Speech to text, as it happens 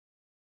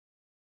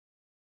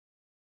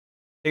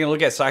Taking a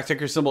look at stock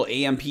ticker symbol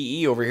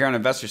AMPE over here on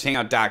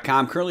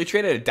InvestorsHangout.com. Currently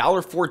traded at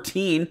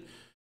 $1.14. You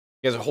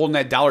guys are holding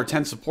that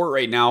 $1.10 support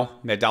right now.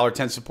 That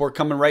 $1.10 support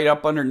coming right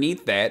up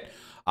underneath that.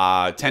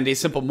 10-day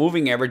simple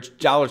moving average.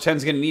 $1.10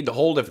 is going to need to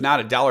hold. If not,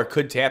 a dollar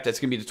could tap. That's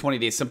going to be the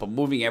 20-day simple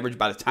moving average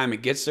by the time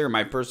it gets there, in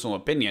my personal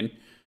opinion.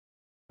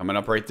 Coming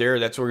up right there.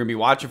 That's what we're going to be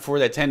watching for.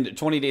 That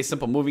 20-day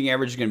simple moving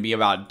average is going to be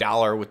about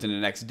 $1 within the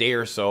next day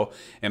or so,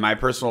 in my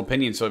personal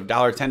opinion. So if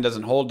 $1.10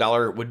 doesn't hold,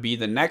 dollar would be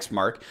the next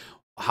mark.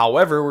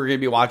 However, we're going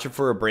to be watching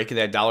for a break of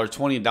that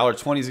 $1.20.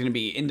 $1.20 is going to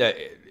be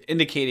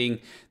indicating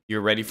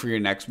you're ready for your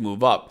next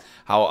move up.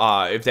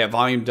 If that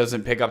volume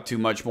doesn't pick up too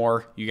much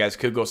more, you guys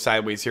could go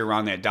sideways here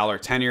around that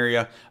 $1.10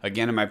 area.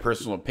 Again, in my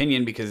personal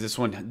opinion, because this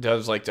one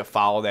does like to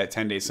follow that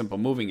 10-day simple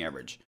moving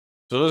average.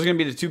 So those are going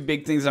to be the two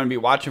big things I'm going to be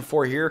watching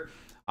for here.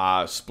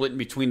 Splitting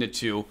between the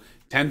two.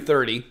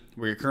 10:30,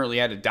 where you're currently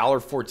at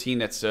 $1.14.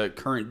 That's the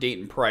current date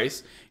and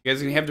price. You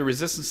guys are going to have the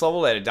resistance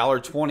level at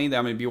 $1.20 that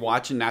I'm going to be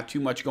watching. Not too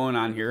much going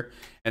on here.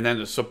 And then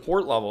the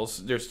support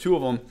levels, there's two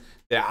of them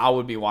that I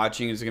would be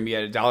watching. Is going to be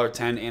at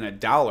 $1.10 and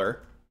 $1.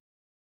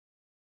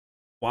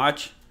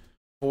 Watch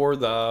for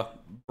the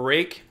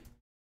break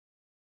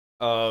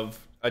of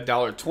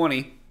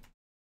 $1.20,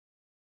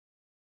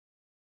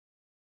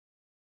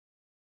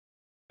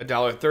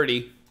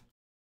 $1.30,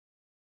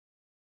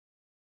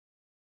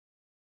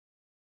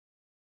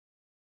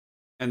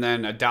 and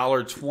then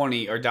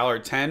 $1.20 or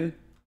 $1.10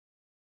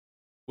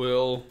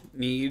 will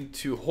need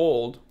to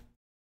hold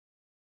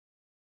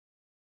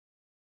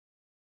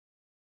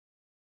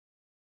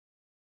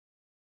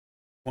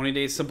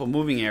 $20-day simple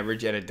moving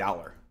average at $1.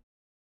 All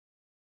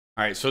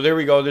right, so there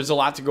we go. There's a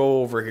lot to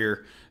go over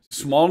here.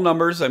 Small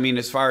numbers, I mean,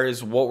 as far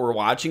as what we're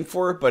watching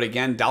for, but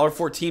again,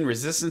 $1.14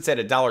 resistance at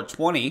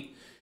 $1.20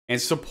 and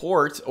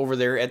support over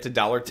there at the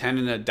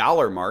 $1.10 and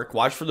 $1 mark.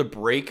 Watch for the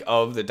break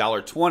of the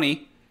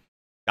 $1.20.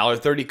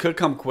 $1.30 could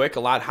come quick, a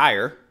lot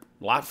higher,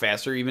 a lot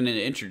faster, even in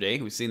an intraday.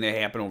 We've seen that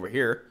happen over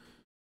here.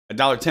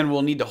 $1.10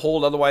 will need to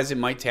hold, otherwise it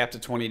might tap the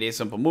 20-day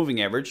simple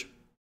moving average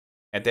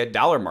at that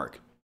 $1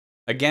 mark.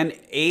 Again,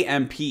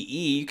 AMPE.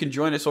 You can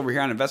join us over here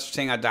on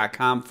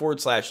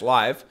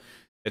InvestorsHangout.com/live.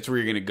 That's where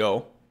you're going to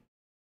go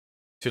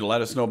to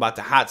let us know about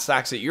the hot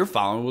stocks that you're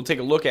following. We'll take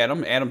a look at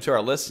them, add them to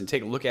our list, and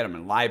take a look at them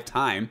in live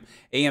time.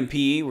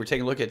 AMPE, we're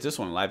taking a look at this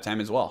one in live time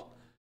as well.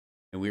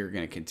 And we are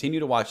going to continue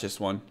to watch this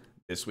one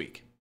this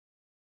week.